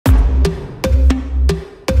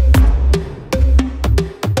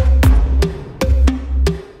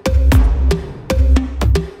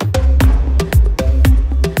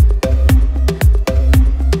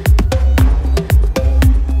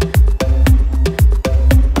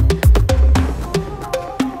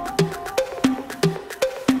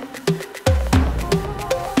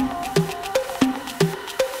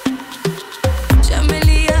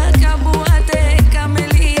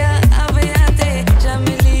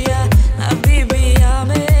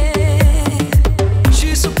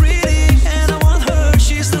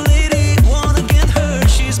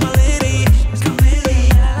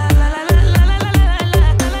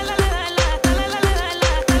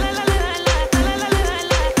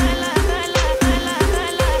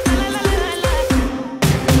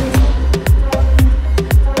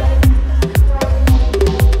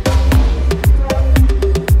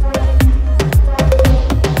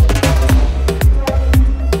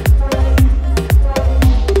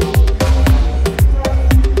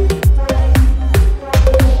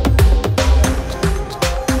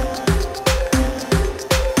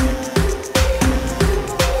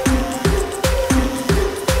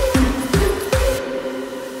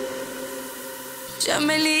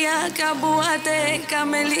Kamelia, kabuate,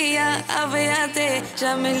 Kamelia, aveate,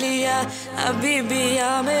 Kamelia,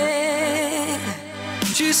 abibiame.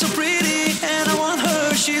 She's so pretty and I want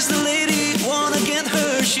her, she's the lady. Wanna get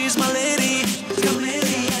her, she's my lady. Kamelia.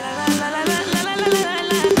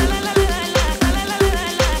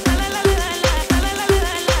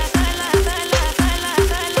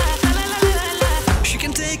 She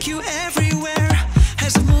can take you everywhere,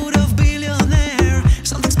 has a mood of billionaire.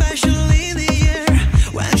 Something special in the air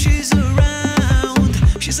when she's around.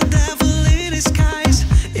 She's a devil in disguise.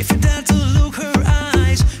 If you dare to look her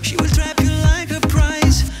eyes, she will trap you like a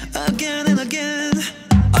prize again and again.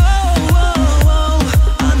 Oh, oh, oh,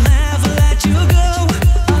 I'll never let you go.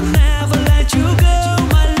 I'll never let you go,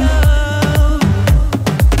 my love.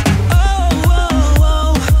 Oh, oh,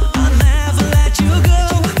 oh, I'll never let you go.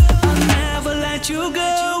 I'll never let you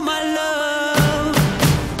go, my love.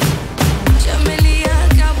 Kamelia,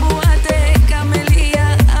 kabuate, Kamelia,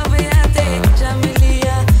 aveate,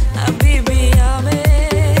 Kamelia, abibiame.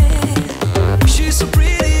 She's so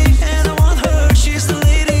pretty and I want her, she's the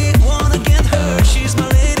lady. Wanna get her, she's my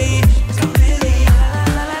lady. Kamelia.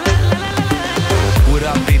 What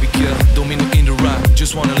up, baby girl? Don't mean to interrupt,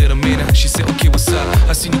 just want a little minute. She said, okay, what's up?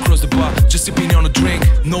 I seen you cross the bar, just sipping on a drink.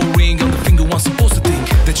 No ring on the finger, one supposed to think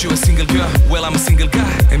that you're a single girl. Well, I'm a single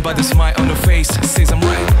guy, and by the smile on her face says I'm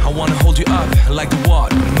right. I wanna hold you up like the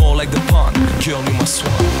water, no like the pond. Girl, you my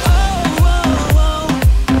swan. Oh, oh,